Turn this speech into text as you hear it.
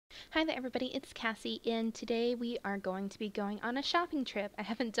Hi there everybody, it's Cassie, and today we are going to be going on a shopping trip. I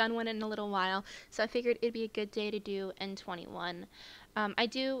haven't done one in a little while, so I figured it'd be a good day to do N21.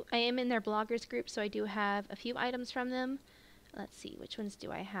 I am in their bloggers group, so I do have a few items from them. Let's see, which ones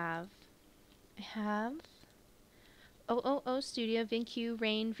do I have? I have OOO Studio, VinQ,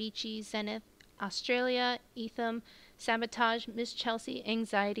 Rain, Vici, Zenith, Australia, Etham, Sabotage, Miss Chelsea,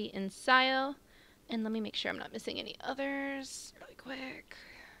 Anxiety, and Sio. And let me make sure I'm not missing any others really quick.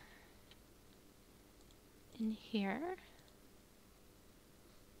 In here.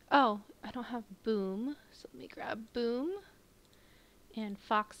 Oh, I don't have Boom, so let me grab Boom and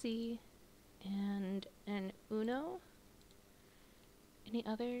Foxy and Uno. Any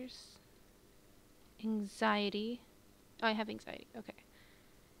others? Anxiety. Oh, I have Anxiety. Okay.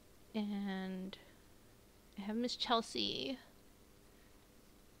 And I have Miss Chelsea.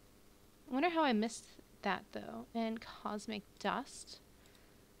 I wonder how I missed that though. And Cosmic Dust.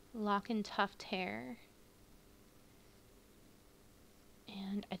 Lock and Tuft Hair.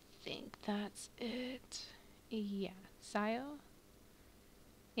 And I think that's it. Yeah, Sio?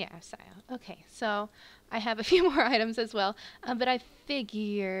 Yeah, Sio. Okay, so I have a few more items as well, but I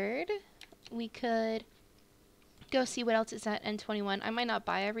figured we could go see what else is at N21. I might not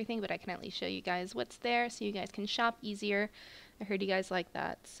buy everything, but I can at least show you guys what's there so you guys can shop easier. I heard you guys like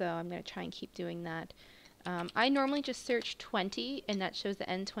that, so I'm going to try and keep doing that. I normally just search 20 and that shows the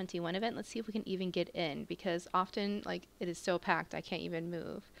N21 event. Let's see if we can even get in because often like it is so packed I can't even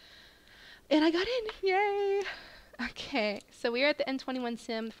move. And I got in! Yay! Okay, so we are at the N21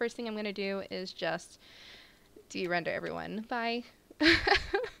 sim. The first thing I'm going to do is just de-render everyone. Bye!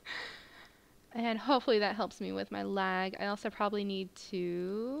 And hopefully that helps me with my lag. I also probably need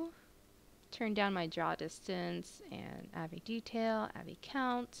to turn down my draw distance and AVI detail, AVI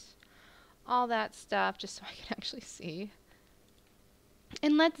count. All that stuff just so I can actually see.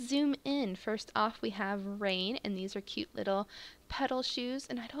 And let's zoom in. First off we have Rain, and these are cute little pedal shoes,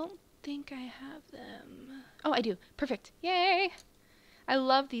 and I don't think I have them. Oh, I do. Perfect. Yay! I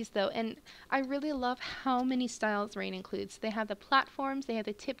love these though, and I really love how many styles Rain includes. They have the platforms, they have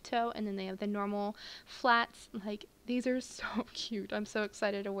the tiptoe, and then they have the normal flats. Like, these are so cute. I'm so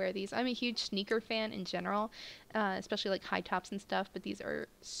excited to wear these. I'm a huge sneaker fan in general, especially like high tops and stuff, but these are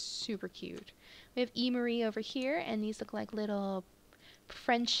super cute. We have E-Marie over here, and these look like little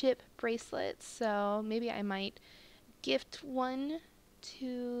friendship bracelets, so maybe I might gift one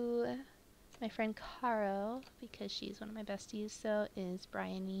to my friend Caro because she's one of my besties, so is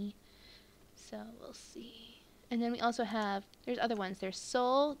Bryony. So we'll see. And then we also have, there's other ones. There's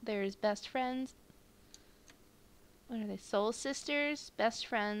Soul, there's Best Friends. What are they? Soul Sisters, Best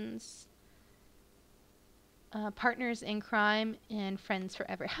Friends, Partners in Crime, and Friends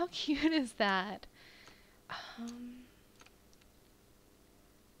Forever. How cute is that?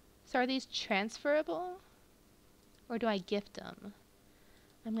 So are these transferable? Or do I gift them?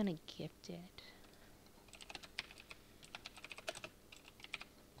 I'm gonna gift it.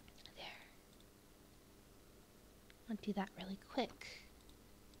 There. I'll do that really quick.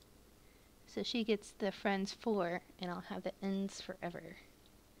 So she gets the Friends 4, and I'll have the Ends Forever.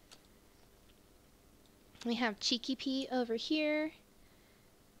 We have Cheeky Pea over here.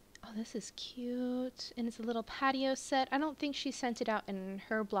 Oh, this is cute. And it's a little patio set. I don't think she sent it out in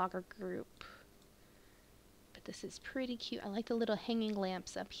her blogger group. But this is pretty cute. I like the little hanging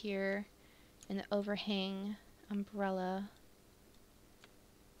lamps up here and the overhang umbrella.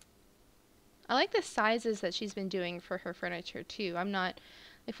 I like the sizes that she's been doing for her furniture too. I'm not,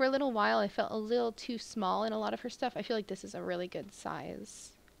 like, for a little while I felt a little too small in a lot of her stuff. I feel like this is a really good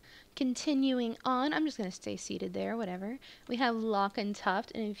size. Continuing on, I'm just going to stay seated there, whatever. We have Lock and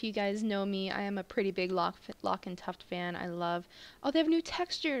Tuft, and if you guys know me, I am a pretty big Lock and Tuft fan. I love, oh, they have new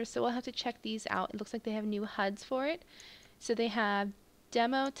textures, so we'll have to check these out. It looks like they have new HUDs for it. So they have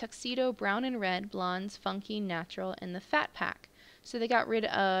Demo, Tuxedo, Brown and Red, Blondes, Funky, Natural, and the Fat Pack. So they got rid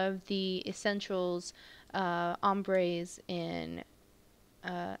of the Essentials, Ombres, and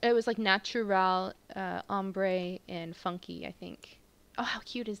it was like Natural, Ombre, and Funky, I think. Oh, how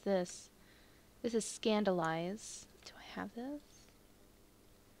cute is this? This is Scandalize. Do I have this?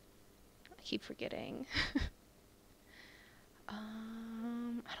 I keep forgetting. I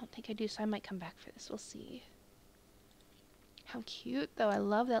don't think I do, so I might come back for this. We'll see. How cute, though. I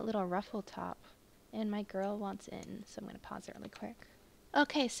love that little ruffle top. And my girl wants in, so I'm going to pause it really quick.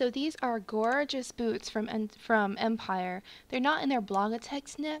 Okay, so these are gorgeous boots from Empire. They're not in their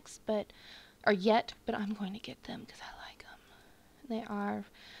Blogatex next, but I'm going to get them because I like them. They are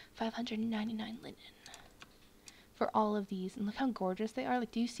 $599 linen for all of these. And look how gorgeous they are.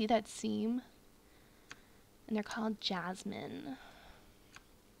 Like, do you see that seam? And they're called Jasmine.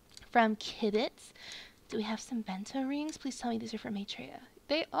 from Kibitz. Do we have some bento rings? Please tell me these are from Maitreya.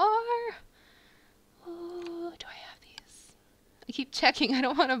 They are! Oh, do I have these? I keep checking. I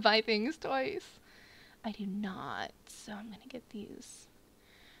don't want to buy things twice. I do not, so I'm going to get these.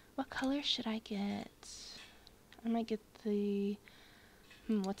 What color should I get? I might get the...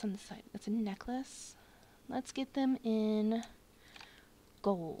 what's on the side? That's a necklace. Let's get them in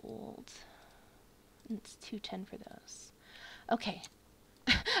gold. It's $2.10 for those. Okay.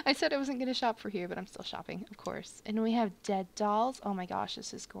 I said I wasn't going to shop for here, but I'm still shopping, of course. And we have dead dolls. Oh my gosh,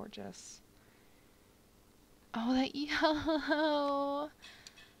 this is gorgeous. Oh, that yellow.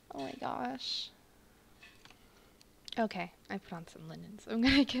 Oh my gosh. Okay, I put on some linens. I'm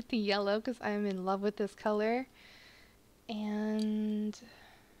going to get the yellow because I am in love with this color. And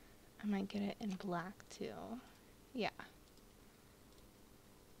I might get it in black too. Yeah.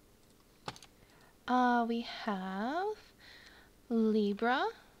 We have Libra.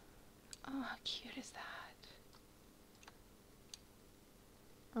 Oh, how cute is that?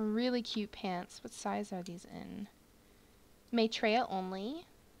 Really cute pants. What size are these in? Maitreya only.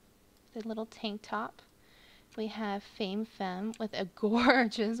 The little tank top. We have Femme Femme with a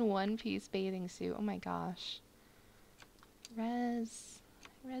gorgeous one-piece bathing suit. Oh my gosh. Res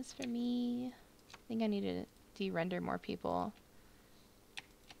for me. I think I need to de-render more people.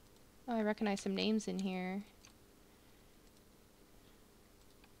 Oh, I recognize some names in here.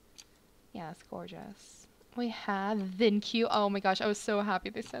 Yeah, that's gorgeous. We have VinQ. Oh my gosh, I was so happy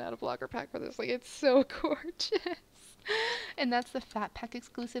they sent out a blogger pack for this. Like, it's so gorgeous. And that's the Fat Pack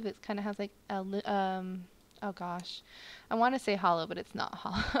exclusive. It kind of has like a oh gosh, I want to say hollow, but it's not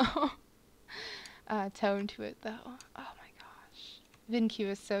hollow. Tone to it though. Oh my gosh, VinQ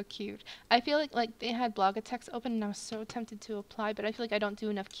is so cute. I feel like they had Blogatex open, and I was so tempted to apply, but I feel like I don't do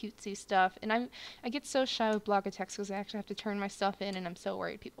enough cutesy stuff, and I get so shy with Blogatex because I actually have to turn my stuff in, and I'm so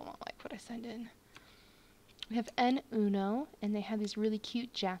worried people won't like what I send in. We have N21, and they have these really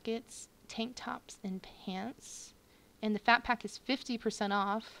cute jackets, tank tops, and pants. And the Fat Pack is 50%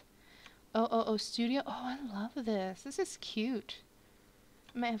 off. Oh, Studio. Oh, I love this. This is cute.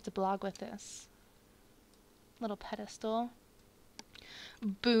 I might have to blog with this. Little pedestal.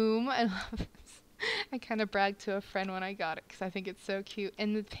 Boom. I love this. I kind of bragged to a friend when I got it because I think it's so cute.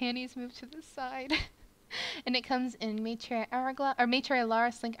 And the panties move to the side. And it comes in Maitreya Hourglass, or Maitreya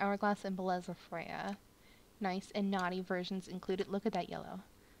Lara Slink Hourglass and Beleza Freya. Nice and naughty versions included. Look at that yellow.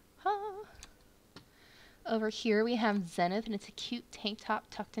 Huh. Over here we have Zenith, and it's a cute tank top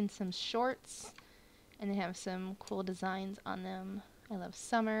tucked in some shorts. And they have some cool designs on them. I love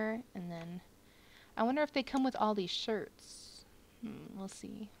summer. And then I wonder if they come with all these shirts. We'll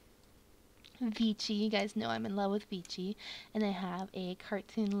see. Vici, you guys know I'm in love with Vici. And they have a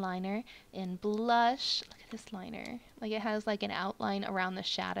cartoon liner in blush. Look at this liner. Like, it has like an outline around the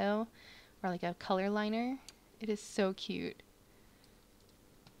shadow, or like a color liner. It is so cute.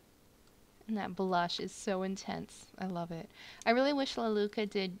 And that blush is so intense. I love it. I really wish Laluca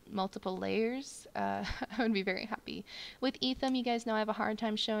did multiple layers. I would be very happy. With Etham, you guys know I have a hard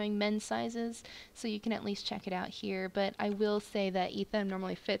time showing men's sizes, so you can at least check it out here. But I will say that Etham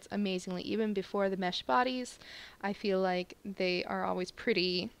normally fits amazingly. Even before the mesh bodies, I feel like they are always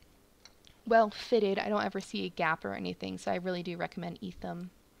pretty well fitted. I don't ever see a gap or anything, so I really do recommend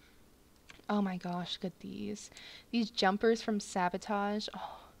Etham. Oh my gosh, look at these. These jumpers from Sabotage.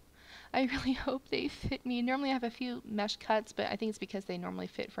 Oh, I really hope they fit me. Normally I have a few mesh cuts, but I think it's because they normally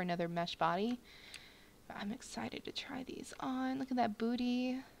fit for another mesh body. But I'm excited to try these on. Look at that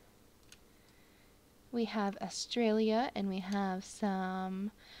booty. We have Australia, and we have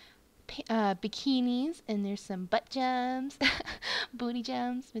some bikinis, and there's some butt gems, booty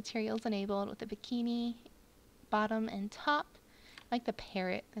gems, materials enabled with a bikini bottom and top. I like the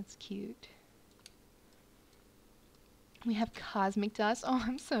parrot, that's cute. We have Cosmic Dust. Oh,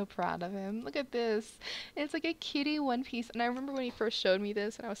 I'm so proud of him. Look at this. It's like a kitty one piece. And I remember when he first showed me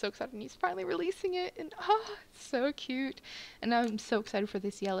this, and I was so excited, and he's finally releasing it. And oh, it's so cute. And I'm so excited for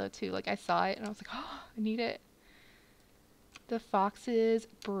this yellow too. Like, I saw it and I was like, oh, I need it. The Fox's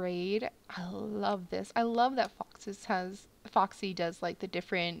braid. I love this. I love that Foxy does like the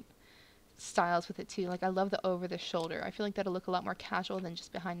different styles with it too. Like, I love the over the shoulder. I feel like that'll look a lot more casual than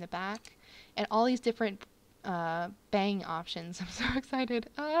just behind the back. And all these different bang options. I'm so excited.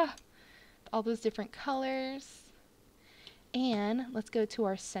 All those different colors. And let's go to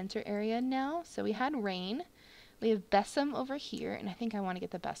our center area now. So we had Rain. We have Besom over here, and I think I want to get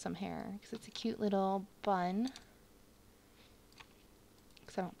the Besom hair because it's a cute little bun.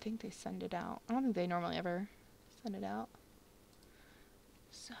 Because I don't think they send it out. I don't think they normally ever send it out.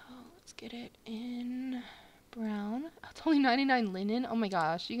 So let's get it in brown. Oh, it's only 99 linen. Oh my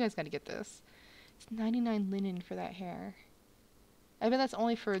gosh, you guys gotta get this. It's 99 linen for that hair. I bet that's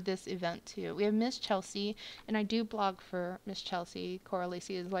only for this event too. We have Miss Chelsea, and I do blog for Miss Chelsea. Cora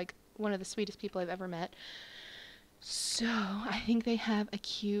Lacey is like one of the sweetest people I've ever met. So I think they have a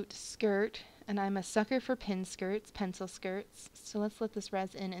cute skirt, and I'm a sucker for pin skirts, pencil skirts. So let's let this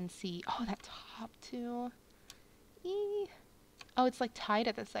res in and see. Oh, that top too. Eee. Oh, it's like tied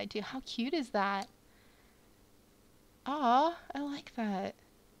at the side too. How cute is that? Aw, I like that.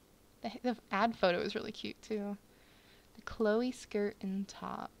 The ad photo is really cute too. The Chloe skirt and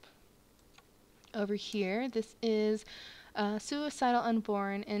top. Over here, this is Suicidal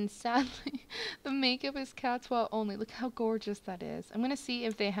Unborn, and sadly, the makeup is Catwall only. Look how gorgeous that is. I'm going to see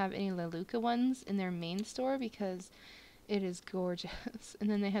if they have any Leluca ones in their main store, because it is gorgeous. And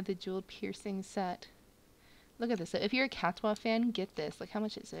then they have the jeweled piercing set. Look at this. If you're a Catwall fan, get this. Like, how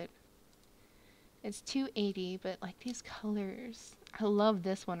much is it? It's $2.80, but like these colors. I love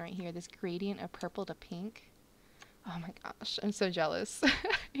this one right here, this gradient of purple to pink. Oh my gosh, I'm so jealous.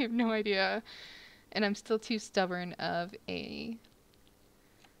 You have no idea. And I'm still too stubborn of a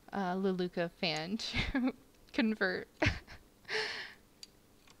Leluca fan to convert.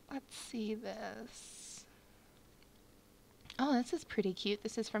 Let's see this. Oh, this is pretty cute.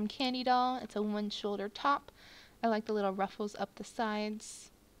 This is from Candy Doll. It's a one-shoulder top. I like the little ruffles up the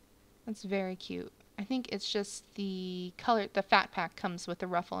sides. That's very cute. I think it's just the color, the fat pack comes with the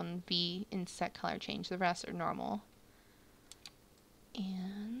ruffle and V inset color change. The rest are normal.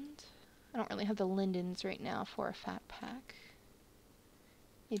 And I don't really have the lindens right now for a fat pack.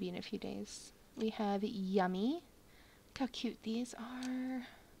 Maybe in a few days. We have Yummy. Look how cute these are.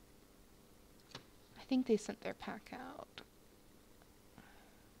 I think they sent their pack out.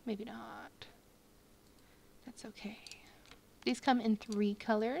 Maybe not. That's okay. These come in 3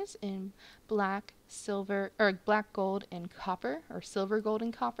 colors, in black, silver, or black, gold, and copper, or silver, gold,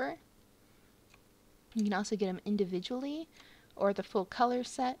 and copper. You can also get them individually, or the full color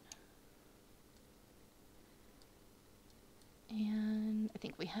set. And I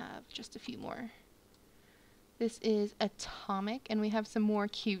think we have just a few more. This is Atomic, and we have some more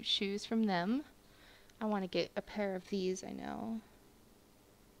cute shoes from them. I want to get a pair of these, I know.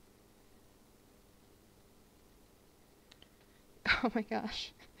 Oh my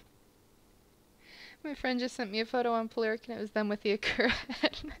gosh. My friend just sent me a photo on Flickr, and it was them with the Akura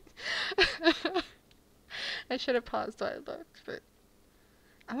head. I should have paused while I looked, but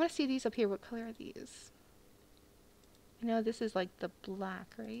I want to see these up here. What color are these? I know this is like the black,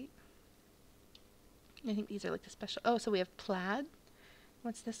 right? I think these are like the special. Oh, so we have plaid.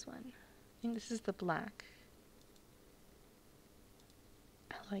 What's this one? I think this is the black.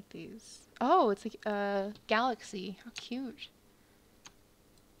 I like these. Oh, it's like a galaxy. How cute.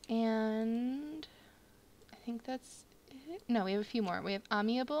 And I think that's it. No, we have a few more. We have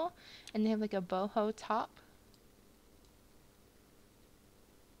Amiable, and they have like a boho top.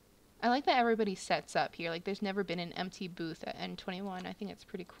 I like that everybody sets up here. Like, there's never been an empty booth at N21. I think it's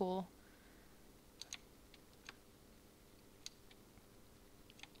pretty cool.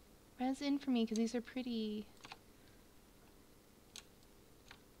 Res in for me, because these are pretty.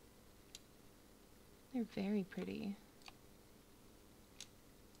 They're very pretty.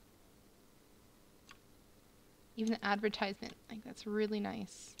 Even the advertisement, like, that's really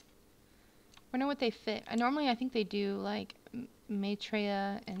nice. I wonder what they fit. I think they do like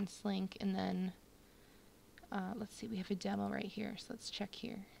Maitreya and Slink, and then let's see, we have a demo right here, so let's check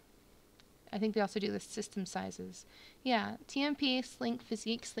here. I think they also do the system sizes. Yeah, TMP, Slink,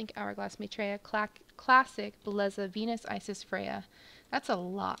 Physique, Slink, Hourglass, Maitreya, Classic, Beleza, Venus, Isis, Freya. That's a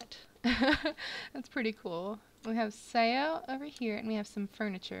lot. That's pretty cool. We have Sayo over here, and we have some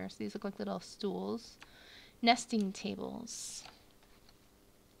furniture. So these look like little stools. Nesting tables.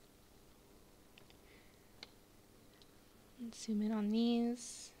 Let's zoom in on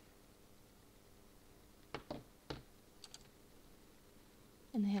these.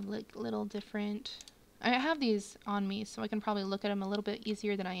 And they have like little different. I have these on me, so I can probably look at them a little bit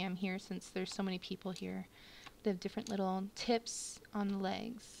easier than I am here, since there's so many people here. They have different little tips on the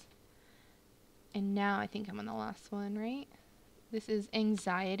legs. And now I think I'm on the last one, right? This is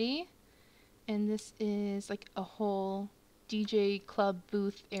Anxiety. And this is like a whole DJ club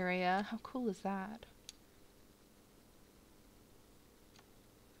booth area. How cool is that?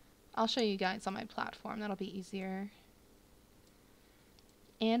 I'll show you guys on my platform. That'll be easier.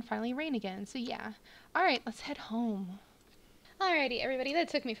 And finally rain again. So yeah. Alright, let's head home. Alrighty, everybody, that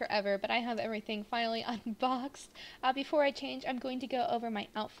took me forever, but I have everything finally unboxed. Before I change, I'm going to go over my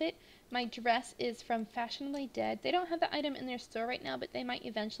outfit. My dress is from Fashionably Dead. They don't have the item in their store right now, but they might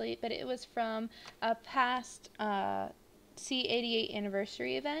eventually. But it was from a past C88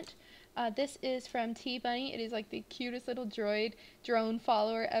 anniversary event. This is from T-Bunny. It is like the cutest little drone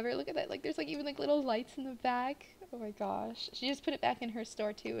follower ever. Look at that. Like, there's like even like little lights in the back. Oh my gosh. She just put it back in her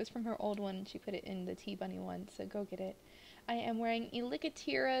store too. It was from her old one and she put it in the T-Bunny one, so go get it. I am wearing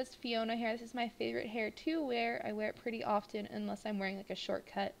Elikatira's Fiona hair. This is my favorite hair to wear. I wear it pretty often unless I'm wearing like a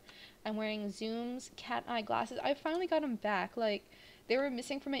shortcut. I'm wearing Zoom's cat eye glasses. I finally got them back. Like, they were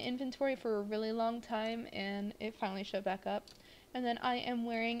missing from my inventory for a really long time and it finally showed back up. And then I am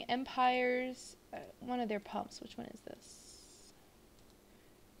wearing Empire's, one of their pumps. Which one is this?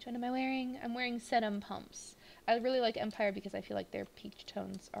 Which one am I wearing? I'm wearing Sedum pumps. I really like Empire because I feel like their peach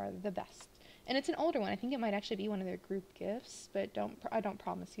tones are the best. And it's an older one. I think it might actually be one of their group gifts, but I don't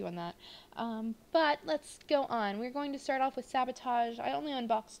promise you on that. But let's go on. We're going to start off with Sabotage. I only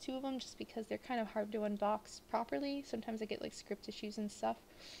unboxed 2 of them just because they're kind of hard to unbox properly. Sometimes I get like script issues and stuff.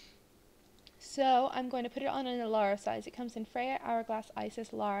 So I'm going to put it on in a Lara size. It comes in Freya, Hourglass,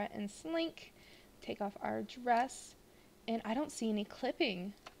 Isis, Lara, and Slink. Take off our dress. And I don't see any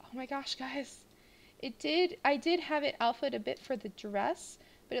clipping. Oh my gosh, guys. I did have it alpha'd a bit for the dress,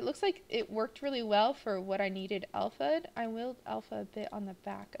 but it looks like it worked really well for what I needed alpha'd. I will alpha a bit on the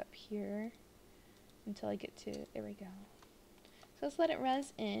back up here until I get to, there we go. So let's let it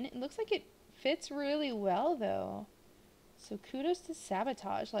res in. It looks like it fits really well though. So kudos to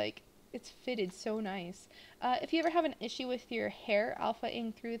Sabotage. Like, it's fitted so nice. If you ever have an issue with your hair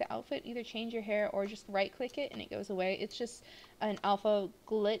alpha-ing through the outfit, either change your hair or just right click it and it goes away. It's just an alpha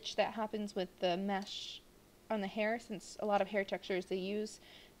glitch that happens with the mesh on the hair, since a lot of hair textures, they use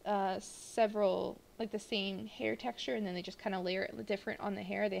several, like the same hair texture, and then they just kind of layer it different on the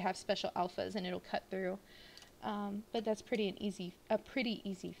hair. They have special alphas and it'll cut through. But that's a pretty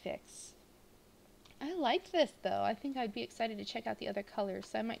easy fix. I liked this though. I think I'd be excited to check out the other colors,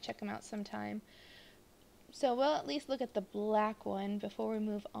 so I might check them out sometime. So we'll at least look at the black one before we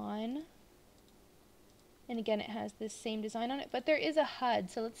move on. And again, it has this same design on it, but there is a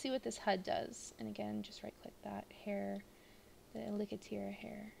HUD, so let's see what this HUD does. And again, just right click that hair, the Elikatira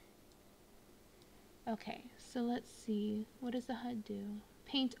hair. Okay, so let's see. What does the HUD do?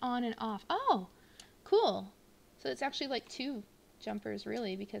 Paint on and off. Oh, cool. So it's actually like 2 jumpers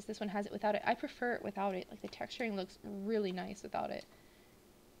really, because this one has it without it. I prefer it without it. Like, the texturing looks really nice without it.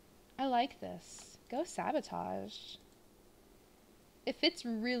 I like this. Go Sabotage. It fits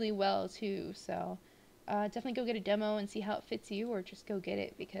really well too, so definitely go get a demo and see how it fits you, or just go get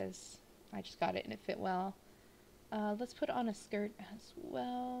it because I just got it and it fit well. Let's put on a skirt as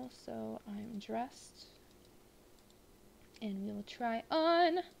well. So I'm dressed and we will try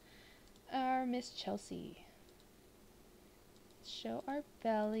on our Miss Chelsea. Show our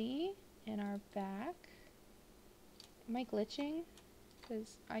belly and our back. Am I glitching?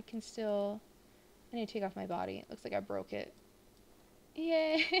 Because I need to take off my body. It looks like I broke it.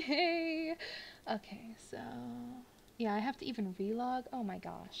 Yay! Okay, so yeah, I have to even relog. Oh my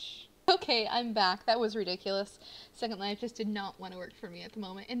gosh. Okay, I'm back. That was ridiculous. Second Life just did not want to work for me at the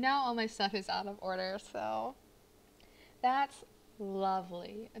moment. And now all my stuff is out of order, so that's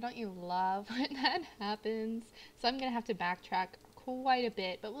lovely. Don't you love when that happens? So I'm going to have to backtrack quite a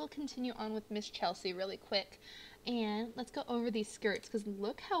bit, but we'll continue on with Miss Chelsea really quick. And let's go over these skirts, because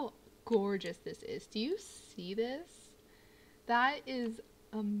look how gorgeous this is. Do you see this? That is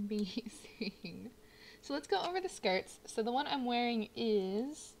amazing. So let's go over the skirts. So the one I'm wearing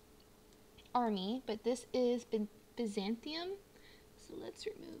is Army, but this is Byzantium. So let's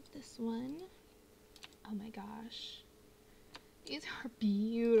remove this one. Oh my gosh. These are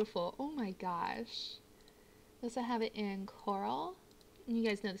beautiful. Oh my gosh. I also have it in coral. And you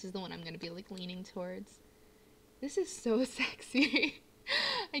guys know this is the one I'm going to be like leaning towards. This is so sexy.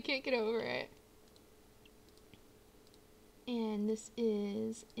 I can't get over it. And this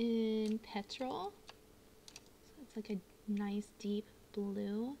is in petrol. So it's like a nice deep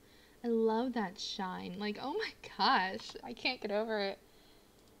blue. I love that shine. Like, oh my gosh. I can't get over it.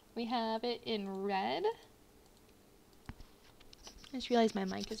 We have it in red. I just realized my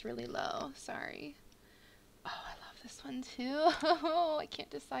mic is really low. Sorry. Oh, I love this one too. Oh, I can't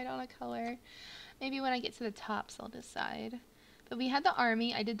decide on a color. Maybe when I get to the tops I'll decide. But we had the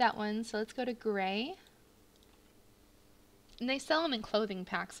Army. I did that one. So let's go to gray. And they sell them in clothing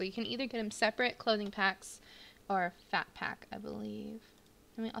packs. So you can either get them separate clothing packs or fat pack, I believe.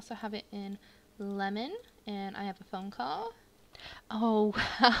 And we also have it in lemon. And I have a phone call. Oh,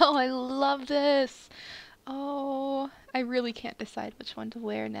 wow. I love this. Oh, I really can't decide which one to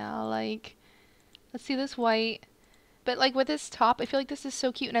wear now. Like, let's see this white. But like with this top, I feel like this is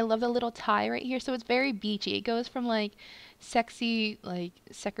so cute and I love the little tie right here. So it's very beachy. It goes from like sexy like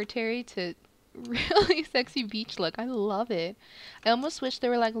secretary to really sexy beach look. I love it. I almost wish there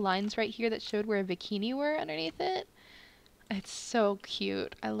were like lines right here that showed where a bikini were underneath it. It's so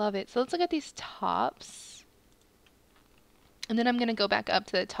cute. I love it. So let's look at these tops. And then I'm going to go back up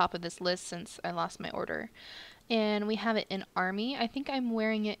to the top of this list since I lost my order. And we have it in Army. I think I'm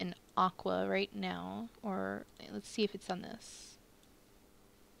wearing it in Aqua right now. Or let's see if it's on this.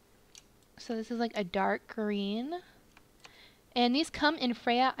 So this is like a dark green. And these come in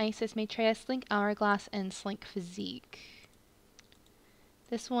Freya, Isis, Maitreya, Slink, Hourglass, and Slink Physique.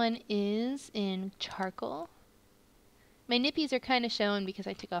 This one is in Charcoal. My nippies are kind of shown because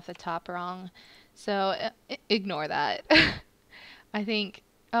I took off the top wrong. So ignore that. I think...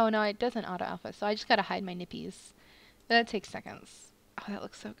 Oh no, it doesn't auto-alpha, so I just gotta hide my nippies. That takes seconds. Oh, that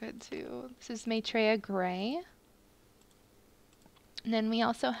looks so good too. This is Maitreya Gray. And then we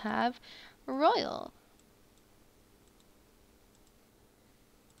also have Royal.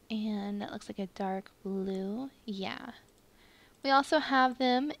 And that looks like a dark blue. Yeah. We also have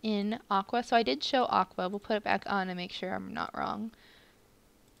them in Aqua. So I did show Aqua. We'll put it back on and make sure I'm not wrong.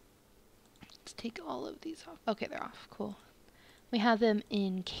 Let's take all of these off. Okay, they're off. Cool. We have them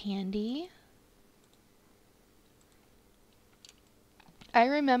in Candy. I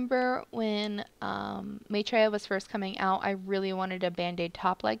remember when Maitreya was first coming out, I really wanted a Band-Aid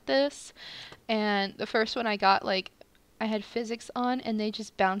top like this. And the first one I got, like, I had physics on and they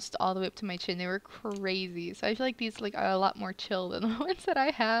just bounced all the way up to my chin. They were crazy. So I feel like these like are a lot more chill than the ones that I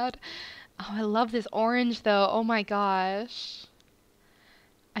had. Oh, I love this orange though. Oh my gosh.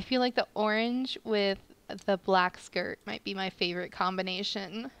 I feel like the orange with the black skirt might be my favorite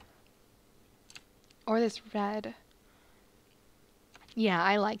combination. Or this red. Yeah,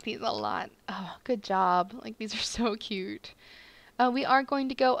 I like these a lot. Oh, good job. Like, these are so cute. We are going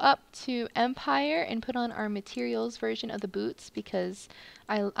to go up to Empire and put on our materials version of the boots because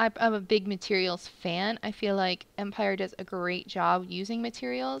I'm a big materials fan. I feel like Empire does a great job using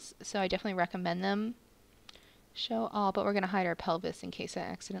materials, so I definitely recommend them. Show all, but we're going to hide our pelvis in case I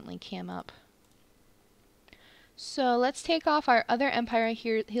accidentally cam up. So let's take off our other Empire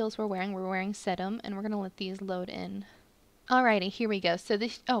heels we're wearing. We're wearing Sedum, and we're going to let these load in. Alrighty, here we go. So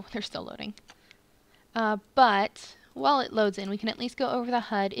this, oh, they're still loading. But while it loads in, we can at least go over the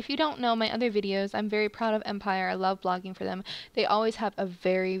HUD. If you don't know my other videos, I'm very proud of Empire. I love blogging for them. They always have a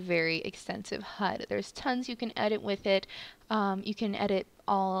very, very extensive HUD. There's tons you can edit with it. You can edit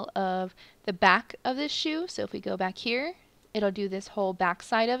all of the back of this shoe. So if we go back here, it'll do this whole back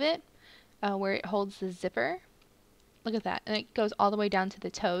side of it where it holds the zipper. Look at that. And it goes all the way down to the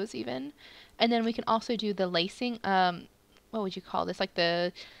toes even. And then we can also do the lacing. What would you call this? Like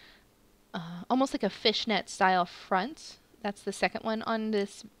the... almost like a fishnet style front. That's the second one on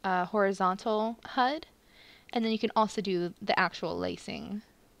this horizontal HUD. And then you can also do the actual lacing.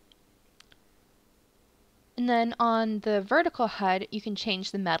 And then on the vertical HUD, you can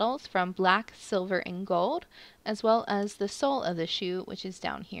change the metals from black, silver, and gold, as well as the sole of the shoe, which is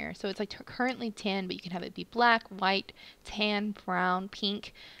down here. So it's like currently tan, but you can have it be black, white, tan, brown,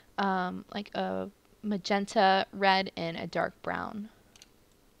 pink, like a magenta, red, and a dark brown.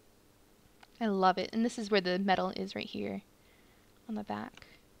 I love it. And this is where the metal is right here on the back.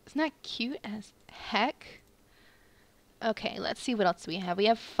 Isn't that cute as heck? Okay, let's see what else we have. We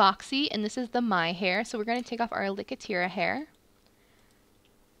have Foxy, and this is the My hair. So we're going to take off our Licatira hair.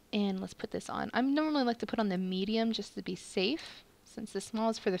 And let's put this on. I normally like to put on the medium just to be safe, since the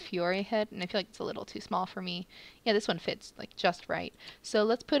small is for the Fiore head, and I feel like it's a little too small for me. Yeah, this one fits like just right. So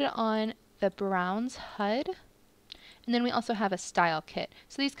let's put it on the Browns HUD. And then we also have a style kit.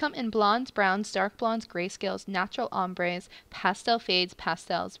 So these come in blondes, browns, dark blondes, grayscales, natural ombres, pastel fades,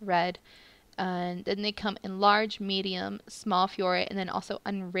 pastels, red. And then they come in large, medium, small Fiore, and then also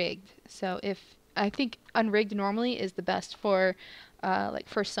unrigged. So I think unrigged normally is the best for like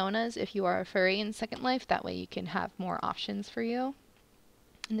fursonas if you are a furry in Second Life. That way you can have more options for you.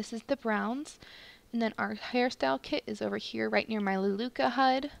 And this is the browns. And then our hairstyle kit is over here right near my Leluca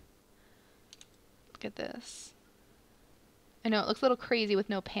HUD. Look at this. I know it looks a little crazy with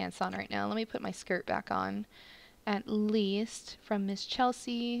no pants on right now. Let me put my skirt back on. At least from Miss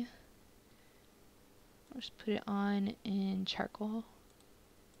Chelsea. I'll just put it on in charcoal.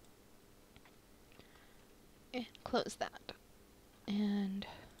 And close that. And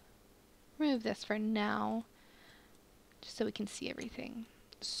remove this for now. Just so we can see everything.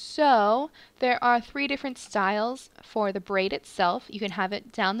 So there are 3 different styles for the braid itself. You can have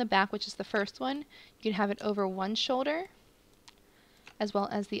it down the back, which is the first one. You can have it over one shoulder as well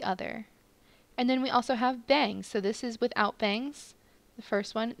as the other. And then we also have bangs. So this is without bangs, the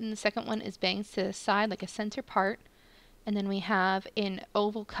first one, and the second one is bangs to the side, like a center part. And then we have an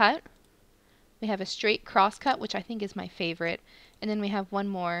oval cut. We have a straight cross cut, which I think is my favorite. And then we have one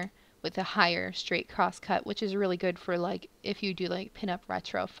more with a higher straight cross cut, which is really good for like if you do like pinup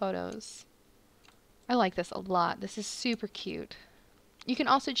retro photos. I like this a lot. This is super cute. You can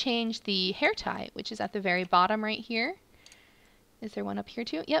also change the hair tie, which is at the very bottom right here. Is there one up here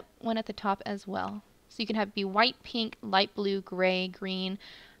too? Yep, one at the top as well. So you can have it be white, pink, light blue, gray, green,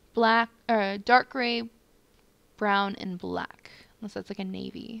 black, dark gray, brown, and black. Unless that's like a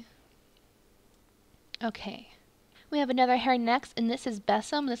navy. Okay. We have another hair next, and this is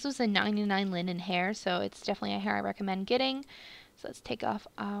Besom. This was a 99 linen hair, so it's definitely a hair I recommend getting. So let's take off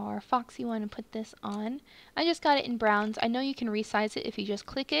our foxy one and put this on. I just got it in browns. I know you can resize it if you just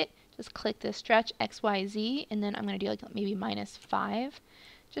click it. Just click the stretch XYZ, and then I'm going to do like maybe -5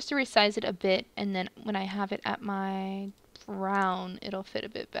 just to resize it a bit, and then when I have it at my brown, it'll fit a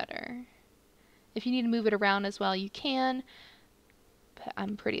bit better. If you need to move it around as well, you can. But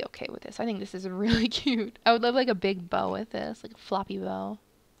I'm pretty okay with this. I think this is really cute. I would love like a big bow with this, like a floppy bow.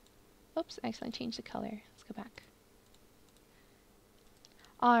 Oops, I accidentally changed the color. Let's go back.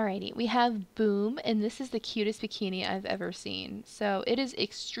 Alrighty, we have Boom, and this is the cutest bikini I've ever seen. So it is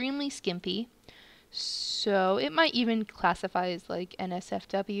extremely skimpy. So it might even classify as like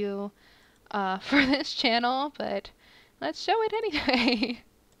NSFW for this channel, but let's show it anyway.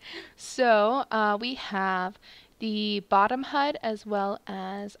 So we have the bottom HUD as well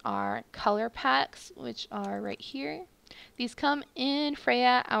as our color packs, which are right here. These come in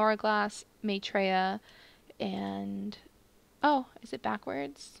Freya, Hourglass, Maitreya, and oh, is it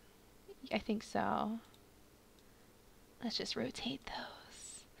backwards? I think so. Let's just rotate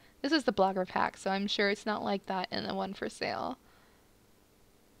those. This is the blogger pack, so I'm sure it's not like that in the one for sale.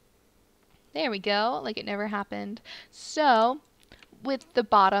 There we go, like it never happened. So with the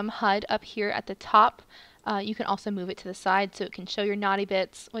bottom HUD up here at the top, you can also move it to the side so it can show your naughty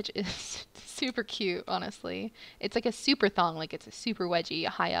bits, which is super cute, honestly. It's like a super thong, like it's a super wedgie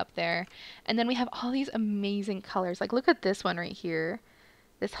high up there. And then we have all these amazing colors. Like look at this one right here,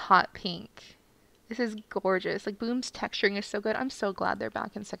 this hot pink. This is gorgeous. Like Boom's texturing is so good. I'm so glad they're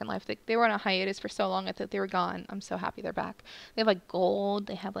back in Second Life. They were on a hiatus for so long. I thought they were gone. I'm so happy they're back. They have like gold.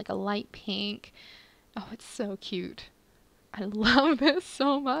 They have like a light pink. Oh, it's so cute. I love this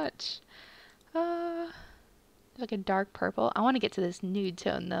so much. Like a dark purple. I want to get to this nude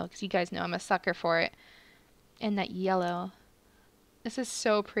tone though, because you guys know I'm a sucker for it. And that yellow. This is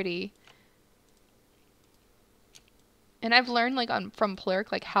so pretty. And I've learned like from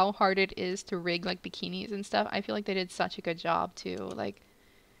Plurk like how hard it is to rig like bikinis and stuff. I feel like they did such a good job too. Like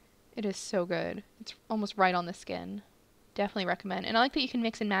it is so good. It's almost right on the skin. Definitely recommend. And I like that you can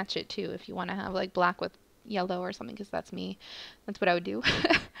mix and match it too if you want to have like black with yellow or something, because that's me. That's what I would do.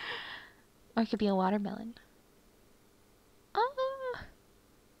 Or it could be a watermelon. Ah,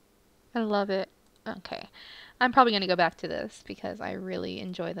 I love it. Okay. I'm probably going to go back to this because I really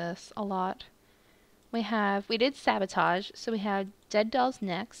enjoy this a lot. We did Sabotage, so we have Dead Dolls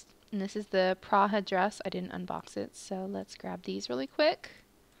next. And this is the Praha dress. I didn't unbox it, so let's grab these really quick.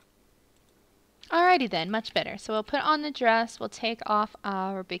 Alrighty then, much better. So we'll put on the dress, we'll take off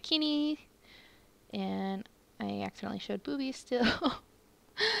our bikini, and I accidentally showed boobies still.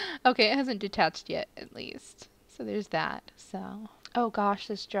 Okay, it hasn't detached yet, at least. So there's that. So, oh gosh,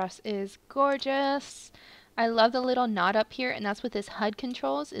 this dress is gorgeous. I love the little knot up here, and that's what this HUD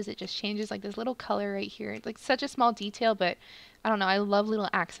controls, is it just changes like this little color right here. It's like such a small detail, but I don't know, I love little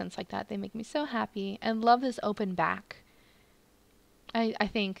accents like that. They make me so happy. I love this open back. I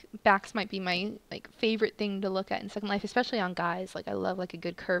think backs might be my like favorite thing to look at in Second Life, especially on guys. Like I love like a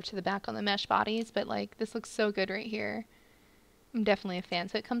good curve to the back on the mesh bodies, but like this looks so good right here. I'm definitely a fan.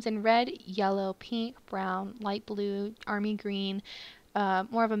 So it comes in red, yellow, pink, brown, light blue, army green,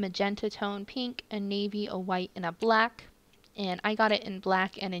 more of a magenta tone, pink, a navy, a white, and a black. And I got it in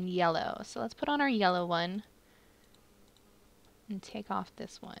black and in yellow. So let's put on our yellow one and take off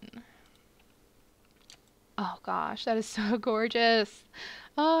this one. Oh gosh, that is so gorgeous.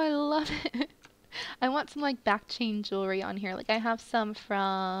 Oh, I love it. I want some like back chain jewelry on here. Like I have some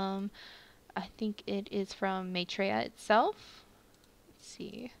from, I think it is from Maitreya itself. Let's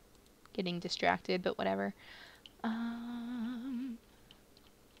see. Getting distracted, but whatever.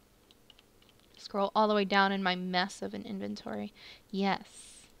 Scroll all the way down in my mess of an inventory.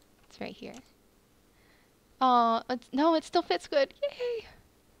 Yes, it's right here. Oh, no, it still fits good. Yay!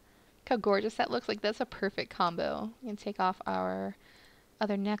 how gorgeous that looks? Like, that's a perfect combo. We can take off our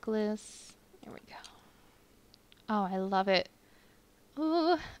other necklace. There we go. Oh, I love it.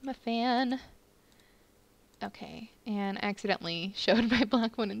 Ooh, I'm a fan. Okay, and I accidentally showed my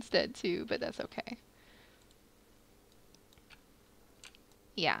black one instead too, but that's okay.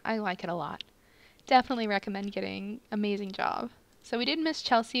 Yeah, I like it a lot. Definitely recommend getting. Amazing job. So we did miss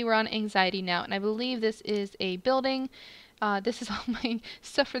Chelsea. We're on anxiety now, and I believe this is a building. This is all my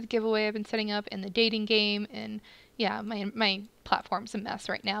stuff for the giveaway I've been setting up in the dating game, and yeah, my platform's a mess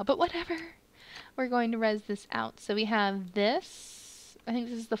right now, but whatever. We're going to res this out. So we have this. I think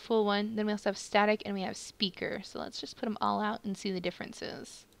this is the full one. Then we also have static and we have speaker. So let's just put them all out and see the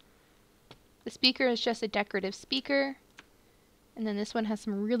differences. The speaker is just a decorative speaker. And then this one has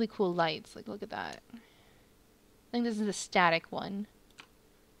some really cool lights. Like, look at that. I think this is the static one.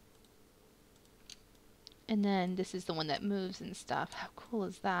 And then this is the one that moves and stuff. How cool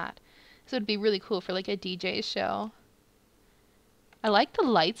is that? This would be really cool for like a DJ show. I like the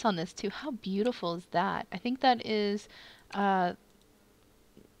lights on this too. How beautiful is that? I think that is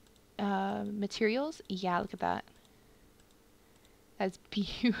materials. Yeah, look at that. That's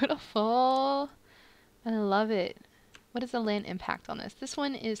beautiful. I love it. What is the land impact on this? This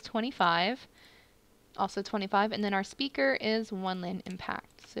one is 25. Also 25. And then our speaker is 1 land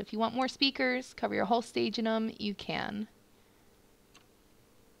impact. So if you want more speakers, cover your whole stage in them, you can.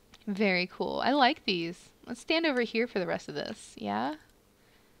 Very cool. I like these. Let's stand over here for the rest of this. Yeah?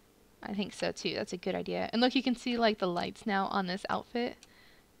 I think so too. That's a good idea. And look, you can see like the lights now on this outfit.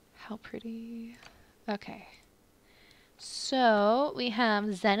 How pretty. Okay. So we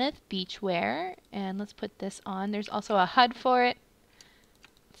have Zenith Beachwear, and let's put this on. There's also a HUD for it.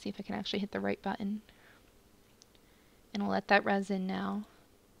 Let's see if I can actually hit the right button. And we'll let that res in now.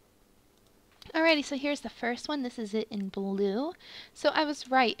 Alrighty, so here's the first one. This is it in blue. So I was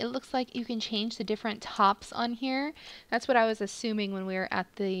right. It looks like you can change the different tops on here. That's what I was assuming when we were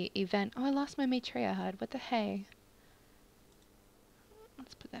at the event. Oh, I lost my Maitreya HUD. What the hey?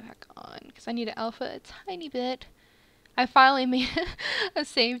 Let's put that back on because I need to alpha a tiny bit. I finally made a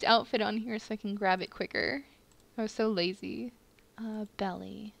saved outfit on here so I can grab it quicker. I was so lazy.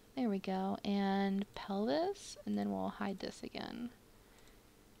 Belly. There we go. And pelvis. And then we'll hide this again.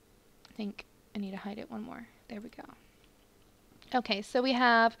 I think I need to hide it one more. There we go. Okay, so we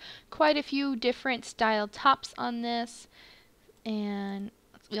have quite a few different style tops on this. And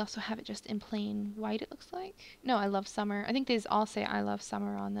we also have it just in plain white, it looks like. No, I love summer. I think these all say I love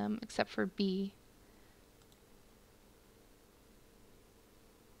summer on them, except for B.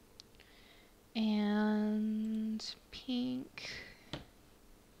 And pink.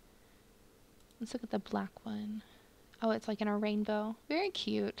 Let's look at the black one. Oh, it's like in a rainbow. Very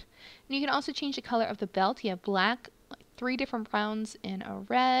cute. And you can also change the color of the belt. You have black, like 3 different browns, and a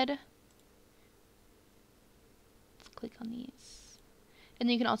red. Let's click on these. And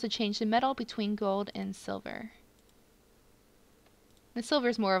then you can also change the metal between gold and silver. The silver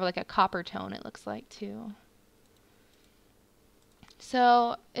is more of like a copper tone, it looks like, too.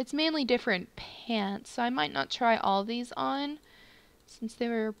 So it's mainly different pants. So I might not try all these on since they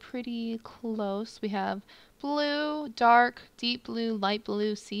were pretty close. We have blue, dark, deep blue, light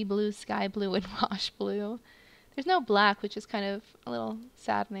blue, sea blue, sky blue, and wash blue. There's no black, which is kind of a little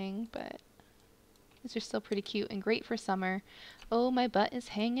saddening, but these are still pretty cute and great for summer. Oh, my butt is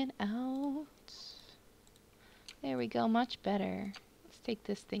hanging out. There we go, much better. Let's take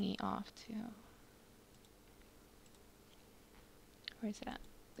this thingy off too. Where's it at?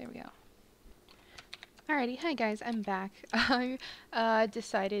 There we go. Alrighty, hi guys, I'm back. I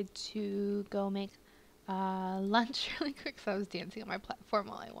decided to go make lunch really quick, so I was dancing on my platform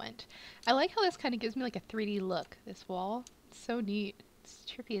while I went. I like how this kind of gives me like a 3D look, this wall. It's so neat. It's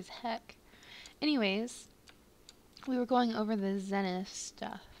trippy as heck. Anyways, we were going over the Zenith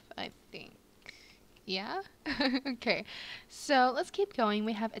stuff, I think. Yeah? Okay, so let's keep going.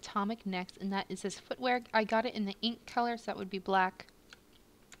 We have Atomic next, and that is this footwear. I got it in the ink color, so that would be black.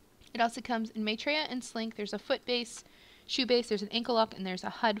 It also comes in Maitreya and Slink. There's a foot base, shoe base, there's an ankle lock, and there's a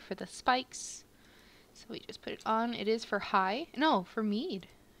HUD for the spikes. So we just put it on. It is for high. No, for mead.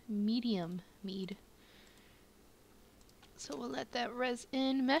 Medium mead. So we'll let that res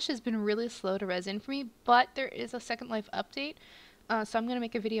in. Mesh has been really slow to res in for me, but there is a Second Life update. So I'm going to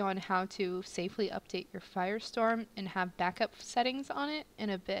make a video on how to safely update your Firestorm and have backup settings on it in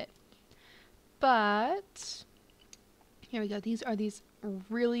a bit. But here we go. These are these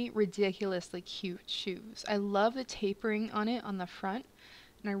really ridiculously cute shoes. I love the tapering on it on the front,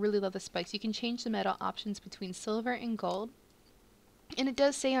 and I really love the spikes. You can change the metal options between silver and gold. And it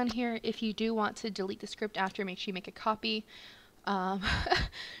does say on here, if you do want to delete the script after, make sure you make a copy. Um,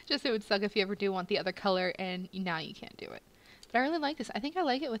 just it would suck if you ever do want the other color and now you can't do it. But I really like this. I think I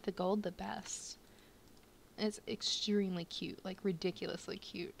like it with the gold the best. It's extremely cute, like ridiculously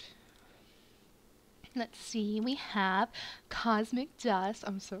cute. Let's see, we have Cosmic Dust.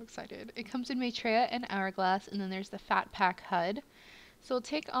 I'm so excited. It comes in Maitreya and Hourglass, and then there's the Fat Pack HUD. So we'll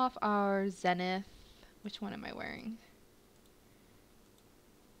take off our Zenith. Which one am I wearing?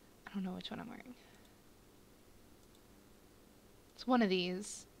 I don't know which one I'm wearing. It's one of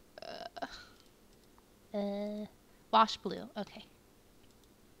these. Wash Blue. Okay.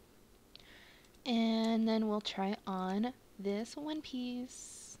 And then we'll try on this one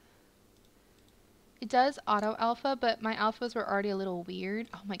piece. It does auto alpha, but my alphas were already a little weird.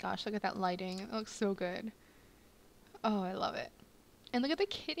 Oh my gosh, look at that lighting. It looks so good. Oh, I love it. And look at the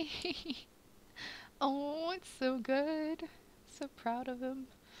kitty. Oh, it's so good. So proud of him.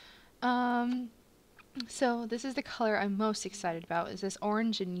 So this is the color I'm most excited about, is this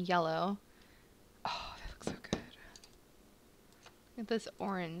orange and yellow. Oh, that looks so good. Look at this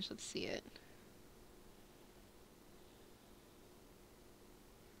orange. Let's see it.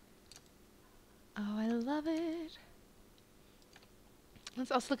 Oh, I love it. Let's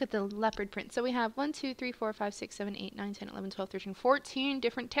also look at the leopard print. So we have 1, 2, 3, 4, 5, 6, 7, 8, 9, 10, 11, 12, 13, 14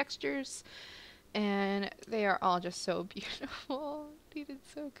 different textures. And they are all just so beautiful. Dude,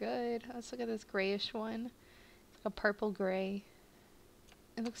 it's so good. Let's look at this grayish one. It's like a purple gray.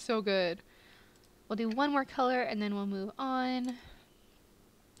 It looks so good. We'll do one more color and then we'll move on.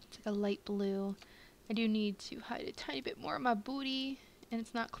 It's like a light blue. I do need to hide a tiny bit more of my booty, and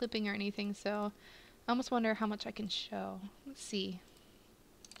it's not clipping or anything, so I almost wonder how much I can show. Let's see.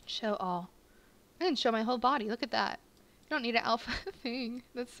 Show all. I can show my whole body. Look at that. You don't need an alpha thing.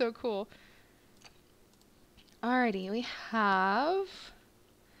 That's so cool. Alrighty, we have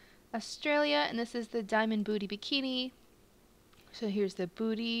Australia, and this is the Diamond Booty Bikini. So here's the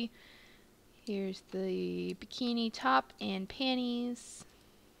booty. Here's the bikini top and panties.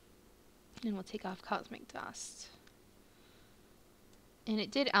 And we'll take off Cosmic Dust. And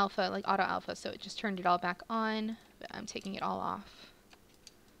it did alpha, like auto alpha, so it just turned it all back on, but I'm taking it all off.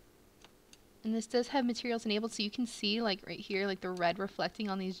 And this does have materials enabled, so you can see, like right here, like the red reflecting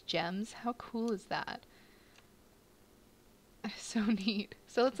on these gems. How cool is that? So neat.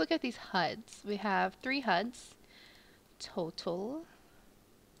 So let's look at these HUDs. We have 3 HUDs total.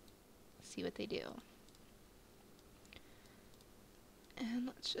 Let's see what they do. And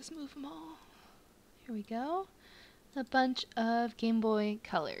let's just move them all. Here we go. A bunch of Game Boy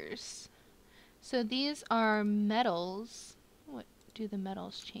colors. So these are metals. What do the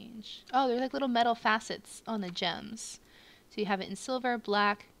metals change? Oh, they're like little metal facets on the gems. So you have it in silver,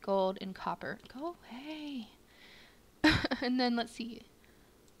 black, gold, and copper. Go away. And then let's see.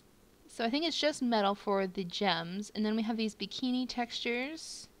 So I think it's just metal for the gems. And then we have these bikini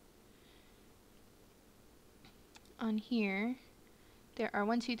textures on here. There are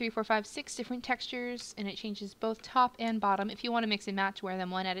 1, 2, 3, 4, 5, 6 different textures, and it changes both top and bottom. If you want to mix and match, wear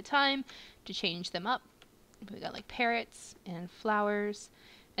them one at a time to change them up. We got like parrots and flowers.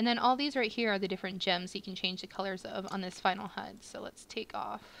 And then all these right here are the different gems you can change the colors of on this final HUD. So let's take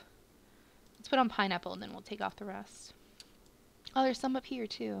off. Let's put on pineapple and then we'll take off the rest. Oh, there's some up here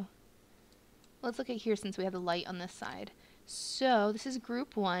too. Let's look at here since we have the light on this side. So this is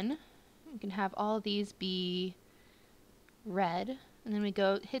group 1. We can have all of these be red. And then we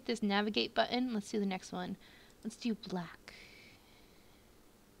go hit this navigate button. Let's do the next one. Let's do black.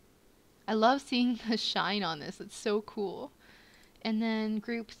 I love seeing the shine on this. It's so cool. And then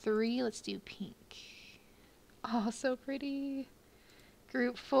group 3, let's do pink. Oh, so pretty.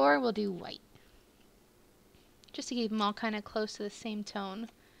 Group 4, we'll do white. Just to keep them all kind of close to the same tone.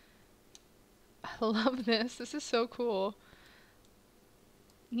 I love this. This is so cool.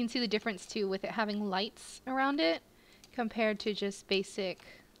 You can see the difference too with it having lights around it compared to just basic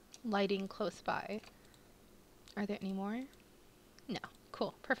lighting close by. Are there any more? No.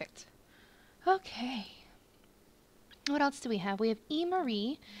 Cool. Perfect. Okay. What else do we have? We have E.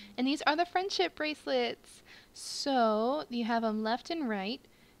 Marie, and these are the friendship bracelets. So you have them left and right,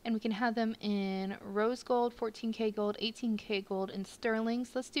 and we can have them in rose gold, 14K gold, 18K gold, and sterling.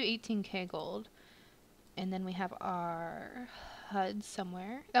 So let's do 18K gold. And then we have our HUD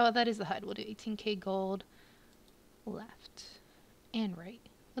somewhere. Oh, that is the HUD. We'll do 18K gold left and right.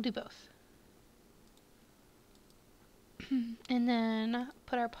 We'll do both. And then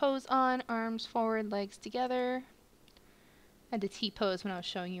put our pose on, arms forward, legs together. I had the T-pose when I was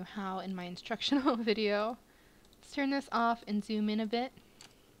showing you how in my instructional video. Let's turn this off and zoom in a bit.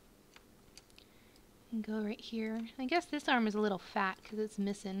 And go right here. I guess this arm is a little fat because it's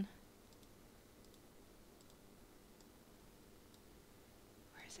missing.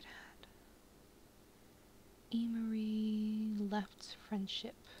 Emery left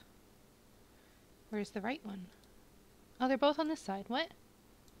friendship. Where's the right one? Oh, they're both on this side. What?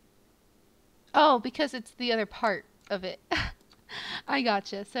 Oh, because it's the other part of it. I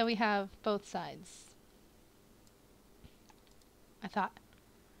gotcha. So we have both sides. I thought.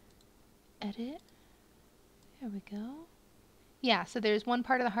 Edit. There we go. Yeah, so there's one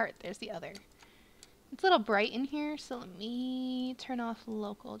part of the heart. There's the other. It's a little bright in here, so let me turn off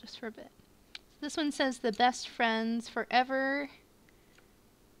local just for a bit. This one says the best friends forever.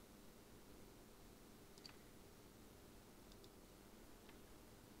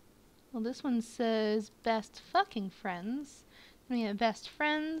 Well, this one says best fucking friends. Then we have best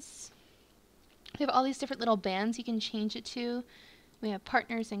friends. We have all these different little bands you can change it to. We have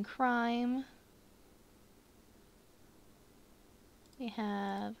partners in crime. We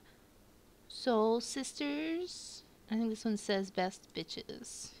have soul sisters. I think this one says best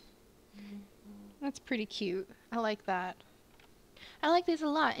bitches. That's pretty cute. I like that. I like these a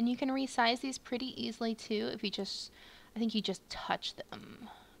lot, and you can resize these pretty easily too if you just, I think you just touch them.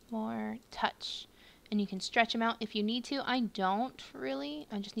 More touch. And you can stretch them out if you need to. I don't really.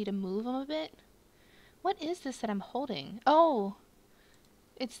 I just need to move them a bit. What is this that I'm holding? Oh,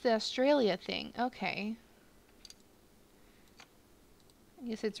 it's the Australia thing. Okay. I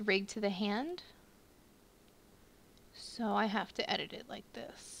guess it's rigged to the hand. So I have to edit it like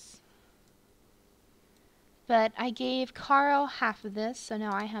this. But I gave Carl half of this, so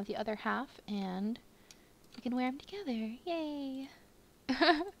now I have the other half, and we can wear them together. Yay!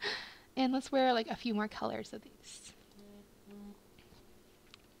 And let's wear like a few more colors of these.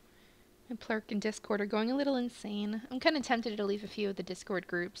 And Plurk and Discord are going a little insane. I'm kind of tempted to leave a few of the Discord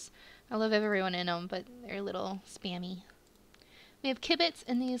groups. I love everyone in them, but they're a little spammy. We have Kibits,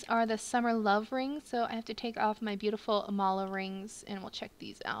 and these are the Summer Love rings, so I have to take off my beautiful Amala rings, and we'll check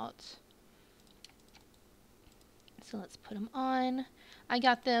these out. So let's put them on. I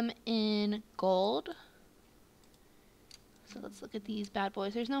got them in gold. So let's look at these bad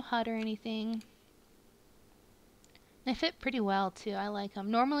boys. There's no HUD or anything. They fit pretty well too. I like them.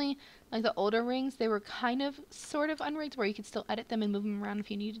 Normally, like the older rings, they were kind of sort of unrigged where you could still edit them and move them around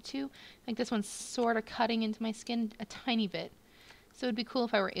if you needed to. Like this one's sort of cutting into my skin a tiny bit. So it'd be cool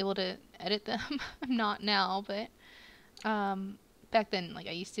if I were able to edit them. I'm not now, but back then, like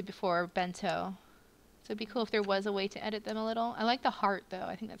I used to before Bento. So it'd be cool if there was a way to edit them a little. I like the heart though.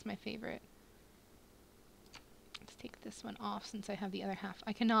 I think that's my favorite. Let's take this one off since I have the other half.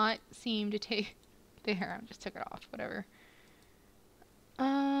 I cannot seem to take the hair. I just took it off. Whatever.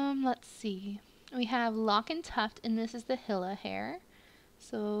 Let's see. We have Lock and Tuft, and this is the Hilla hair.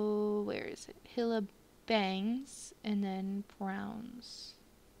 So where is it? Hilla bangs, and then browns.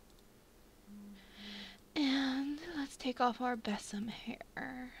 And let's take off our besom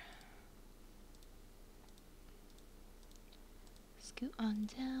hair. Scoot on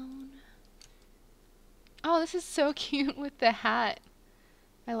down. Oh, this is so cute with the hat.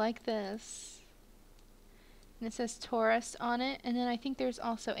 I like this. And it says tourist on it, and then I think there's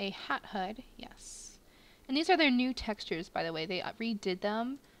also a hat HUD. Yes. And these are their new textures, by the way. They redid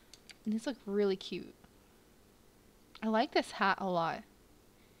them, and these look really cute. I like this hat a lot.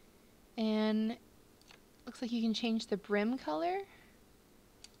 And looks like you can change the brim color.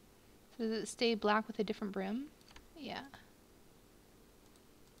 So does it stay black with a different brim? Yeah.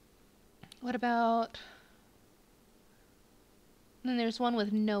 What about... And then there's one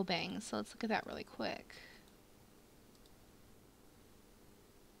with no bangs, so let's look at that really quick.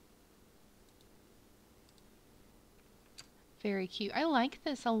 Very cute. I like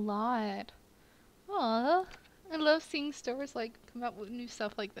this a lot. Aww. I love seeing stores like come out with new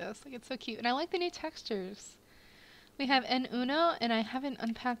stuff like this. Like it's so cute. And I like the new textures. We have N21, and I haven't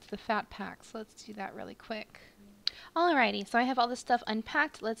unpacked the fat pack, so let's do that really quick. Alrighty, so I have all this stuff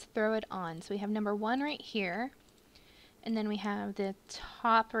unpacked. Let's throw it on. So we have number 1 right here. And then we have the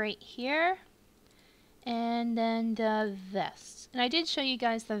top right here. And then the vest. And I did show you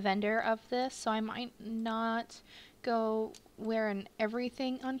guys the vendor of this, so I might not go wearing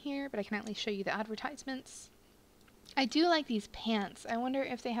everything on here, but I can at least show you the advertisements. I do like these pants. I wonder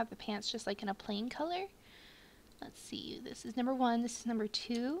if they have the pants just like in a plain color. Let's see. This is number 1. This is number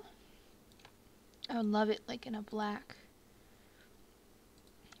 2. I would love it like in a black.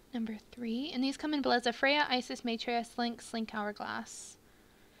 Number 3. And these come in Beleza Freya, Isis, Maitreya, Slink, Slink Hourglass.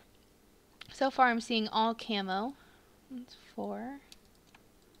 So far I'm seeing all camo. That's 4.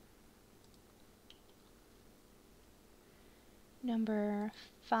 Number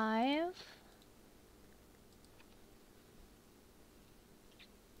 5.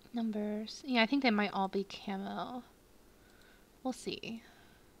 Numbers. Yeah, I think they might all be camo. We'll see.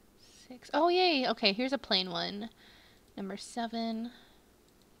 6. Oh, yay. Okay, here's a plain one. Number 7.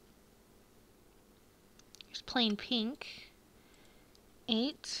 Here's plain pink.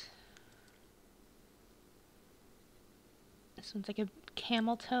 8. This one's like a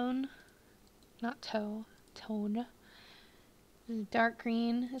camel tone. Not toe. Tone. This is dark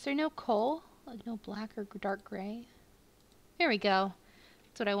green. Is there no coal? Like no black or dark gray? There we go.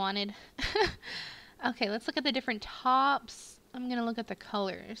 That's what I wanted. Okay, let's look at the different tops. I'm going to look at the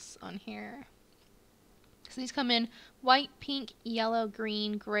colors on here. So these come in white, pink, yellow,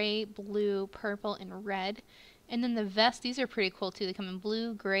 green, gray, blue, purple, and red. And then the vests, these are pretty cool too. They come in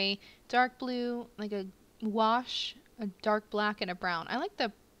blue, gray, dark blue, like a wash, a dark black, and a brown. I like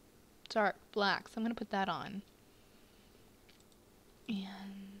the dark black, so I'm going to put that on.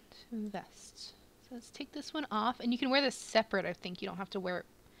 And vest. So let's take this one off. And you can wear this separate, I think. You don't have to wear it.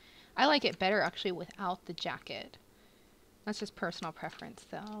 I like it better actually without the jacket. That's just personal preference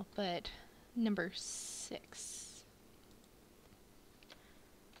though. But number 6.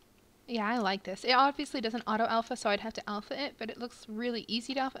 Yeah, I like this. It obviously doesn't auto alpha, so I'd have to alpha it, but it looks really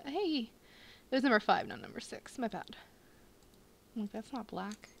easy to alpha. Hey, it was number 5, not number 6. My bad. Look, that's not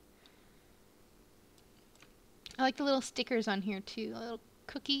black. I like the little stickers on here too. A little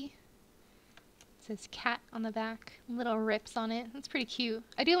cookie. It says cat on the back. Little rips on it. That's pretty cute.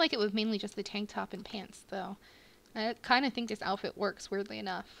 I do like it with mainly just the tank top and pants though. I kind of think this outfit works weirdly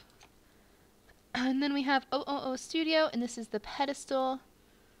enough. And then we have OOO Studio, and this is the pedestal.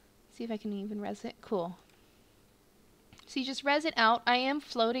 See if I can even res it. Cool. So you just res it out. I am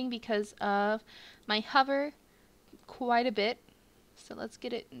floating because of my hover quite a bit. So let's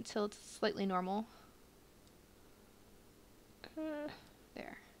get it until it's slightly normal.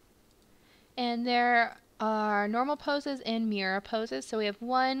 There. And there are normal poses and mirror poses. So we have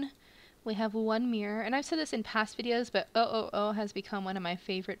one mirror. And I've said this in past videos, but OOO has become one of my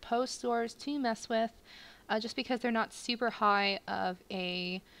favorite pose stores to mess with. Just because they're not super high of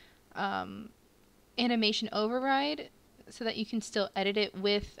a animation override, so that you can still edit it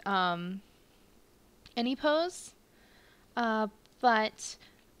with any pose. But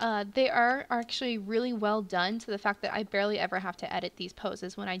they are actually really well done to the fact that I barely ever have to edit these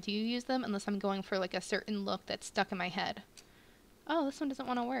poses when I do use them, unless I'm going for like a certain look that's stuck in my head. Oh, this one doesn't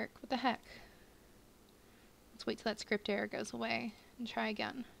want to work. What the heck? Let's wait till that script error goes away and try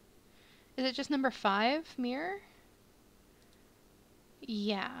again. Is it just number 5, mirror?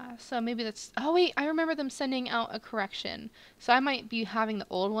 Yeah, so maybe that's... Oh wait, I remember them sending out a correction. So I might be having the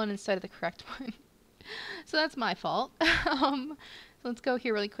old one instead of the correct one. So that's my fault. So let's go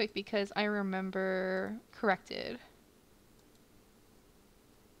here really quick because I remember corrected.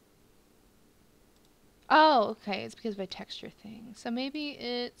 Oh, okay, it's because of a texture thing. So maybe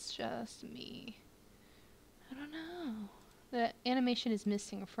it's just me. I don't know. The animation is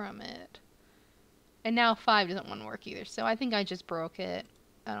missing from it. And now 5 doesn't want to work either, so I think I just broke it.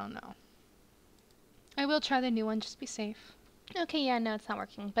 I don't know. I will try the new one, just be safe. Okay, yeah, no, it's not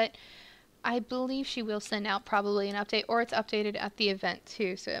working, but I believe she will send out probably an update, or it's updated at the event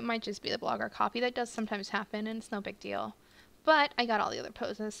too, so it might just be the blogger copy. That does sometimes happen, and it's no big deal. But I got all the other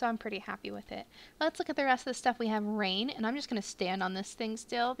poses, so I'm pretty happy with it. Let's look at the rest of the stuff. We have rain, and I'm just going to stand on this thing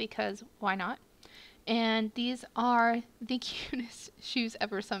still, because why not? And these are the cutest shoes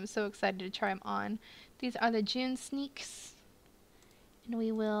ever, so I'm so excited to try them on. These are the June sneaks. And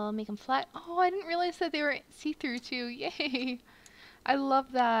we will make them flat. Oh, I didn't realize that they were see-through too. Yay! I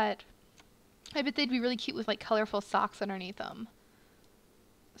love that. I bet they'd be really cute with like colorful socks underneath them.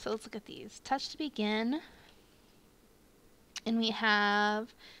 So let's look at these. Touch to begin. And we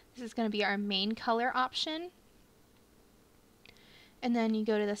have, this is going to be our main color option. And then you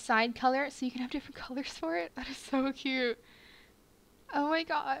go to the side color, so you can have different colors for it. That is so cute. Oh my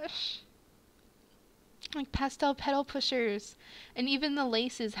gosh. Like pastel pedal pushers. And even the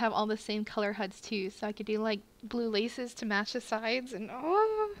laces have all the same color HUDs too. So I could do like blue laces to match the sides. And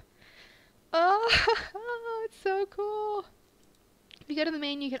oh, it's so cool. If you go to the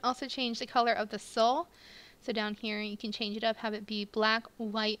main, you can also change the color of the sole. So down here, you can change it up, have it be black,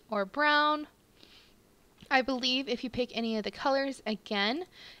 white, or brown. I believe if you pick any of the colors again,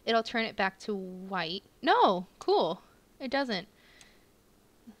 it'll turn it back to white. No, cool. It doesn't.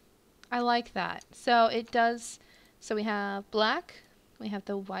 I like that. So it does, so we have black, we have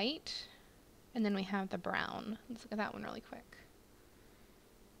the white, and then we have the brown. Let's look at that one really quick.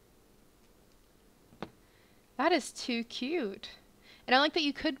 That is too cute. And I like that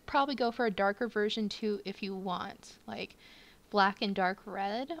you could probably go for a darker version too if you want. Like black and dark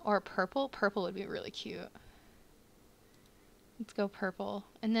red or purple. Purple would be really cute. Let's go purple.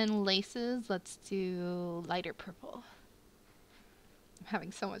 And then laces, let's do lighter purple. I'm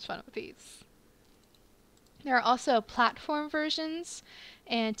having so much fun with these. There are also platform versions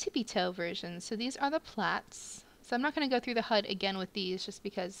and tippy toe versions. So these are the plats. So I'm not going to go through the HUD again with these just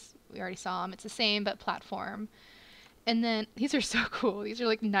because we already saw them. It's the same but platform. And then these are so cool. These are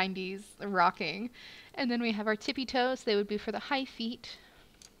like 90s rocking. And then we have our tippy toes. They would be for the high feet.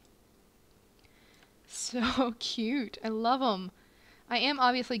 So cute. I love them. I am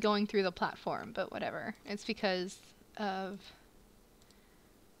obviously going through the platform, but whatever. It's because of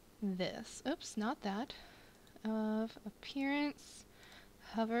this. Oops, not that. Of appearance,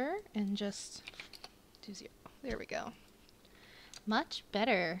 hover, and just do 0. There we go. Much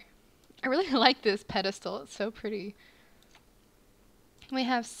better. I really like this pedestal. It's so pretty. We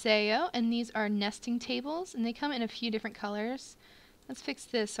have Sayo, and these are nesting tables, and they come in a few different colors. Let's fix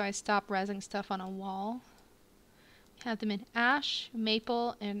this so I stop resin stuff on a wall. We have them in ash,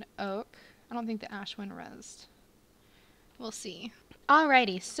 maple, and oak. I don't think the ash one rezzed. We'll see.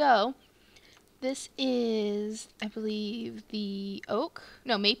 Alrighty, so this is, I believe, the oak.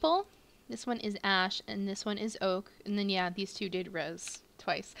 No, maple. This one is ash, and this one is oak. And then, yeah, these two did res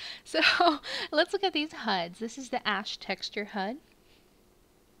twice. So let's look at these HUDs. This is the ash texture HUD.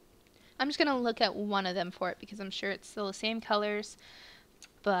 I'm just going to look at one of them for it because I'm sure it's still the same colors,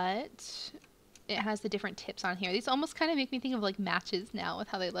 but it has the different tips on here. These almost kind of make me think of like matches now with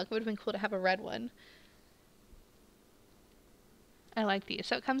how they look. It would have been cool to have a red one. I like these.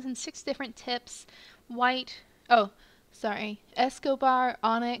 So it comes in 6 different tips. White, Escobar,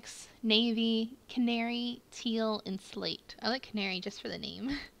 onyx, navy, canary, teal, and slate. I like canary just for the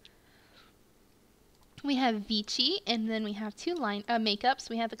name. We have Vici, and then we have 2 makeups.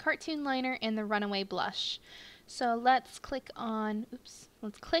 We have the cartoon liner and the runaway blush. So let's click on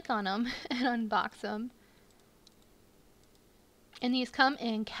them and unbox them. And these come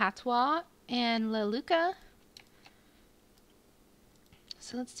in Catois and La Luca.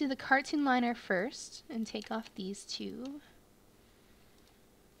 So let's do the cartoon liner first and take off these 2.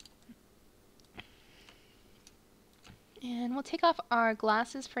 And we'll take off our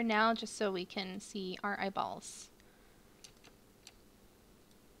glasses for now just so we can see our eyeballs.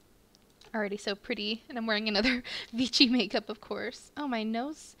 Already so pretty, and I'm wearing another Vici makeup, of course. Oh, my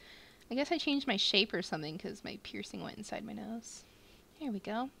nose. I guess I changed my shape or something because my piercing went inside my nose. Here we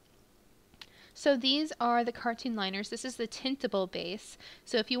go. So these are the cartoon liners. This is the tintable base.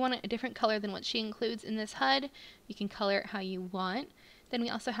 So if you want a different color than what she includes in this HUD, you can color it how you want. Then we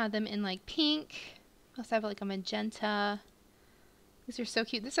also have them in like pink. We also have like a magenta. These are so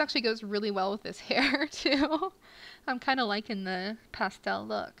cute. This actually goes really well with this hair too. I'm kind of liking the pastel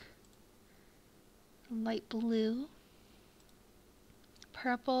look. Light blue,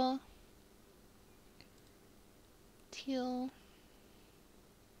 purple, teal,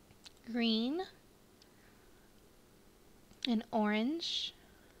 green, and orange.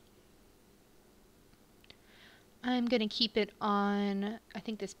 I'm going to keep it on, I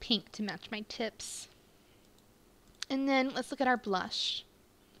think, this pink to match my tips. And then let's look at our blush,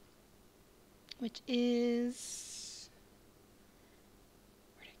 which is,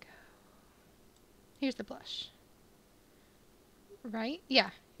 where'd it go? Here's the blush. Right?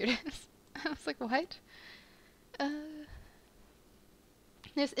 Yeah, here it is. I was like, what?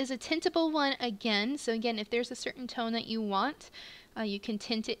 This is a tintable one again. So again, if there's a certain tone that you want, you can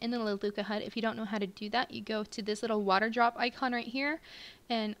tint it in the La Luca HUD. If you don't know how to do that, you go to this little water drop icon right here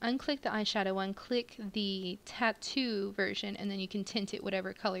and unclick the eyeshadow one, click the tattoo version, and then you can tint it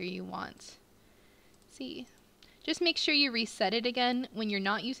whatever color you want. See? Just make sure you reset it again when you're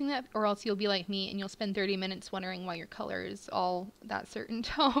not using that, or else you'll be like me and you'll spend 30 minutes wondering why your color is all that certain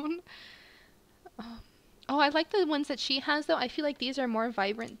tone. Oh, I like the ones that she has, though. I feel like these are more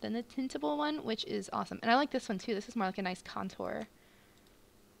vibrant than the tintable one, which is awesome. And I like this one, too. This is more like a nice contour.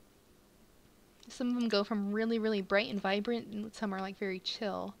 Some of them go from really, really bright and vibrant, and some are like very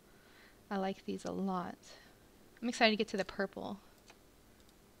chill. I like these a lot. I'm excited to get to the purple.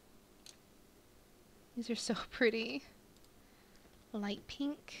 These are so pretty. Light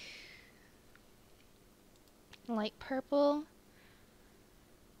pink. Light purple.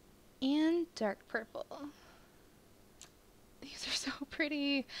 And dark purple. These are so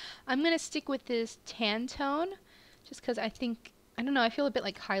pretty. I'm going to stick with this tan tone just because I think, I don't know, I feel a bit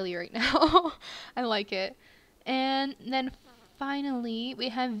like Kylie right now. I like it. And then finally we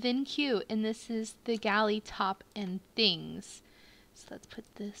have VinQ, and this is the galley top and things. So let's put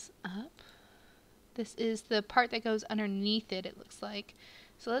this up. This is the part that goes underneath it, it looks like.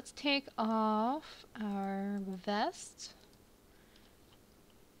 So let's take off our vest.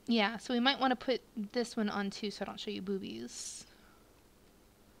 Yeah, so we might want to put this one on too so I don't show you boobies.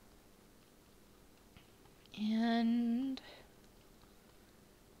 And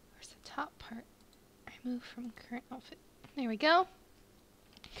Remove from current outfit. There we go.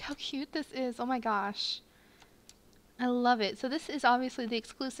 Look how cute this is. Oh my gosh. I love it. So this is obviously the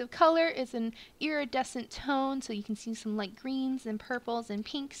exclusive color. It's an iridescent tone, so you can see some light greens and purples and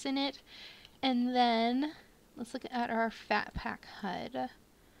pinks in it. And then let's look at our Fat Pack HUD.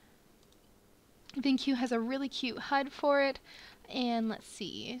 ThinQ has a really cute HUD for it. And let's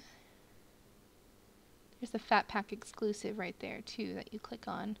see. There's the Fat Pack exclusive right there too that you click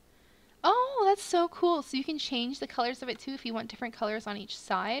on. Oh, that's so cool. So you can change the colors of it too if you want different colors on each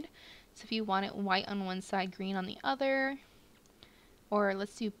side. So if you want it white on one side, green on the other. Or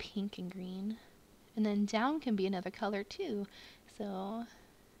let's do pink and green. And then down can be another color too. So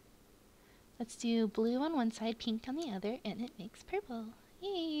let's do blue on one side, pink on the other, and it makes purple.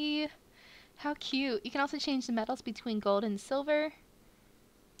 Yay! How cute. You can also change the metals between gold and silver.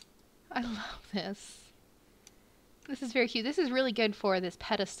 I love this. This is very cute. This is really good for this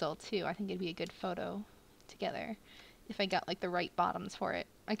pedestal too. I think it'd be a good photo together if I got like the right bottoms for it.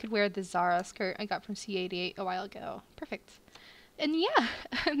 I could wear the Zara skirt I got from C88 a while ago. Perfect. And yeah,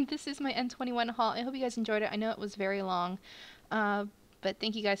 this is my N21 haul. I hope you guys enjoyed it. I know it was very long, but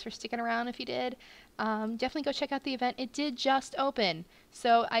thank you guys for sticking around if you did. Definitely go check out the event. It did just open,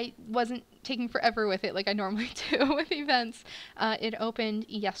 so I wasn't taking forever with it like I normally do with events. It opened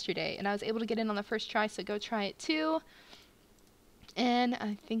yesterday, and I was able to get in on the first try, so go try it too. And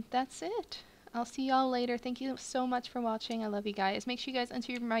I think that's it. I'll see y'all later. Thank you so much for watching. I love you guys. Make sure you guys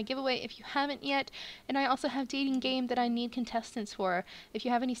enter my giveaway if you haven't yet. And I also have dating game that I need contestants for. If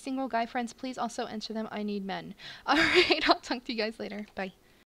you have any single guy friends, please also enter them. I need men. Alright, I'll talk to you guys later. Bye.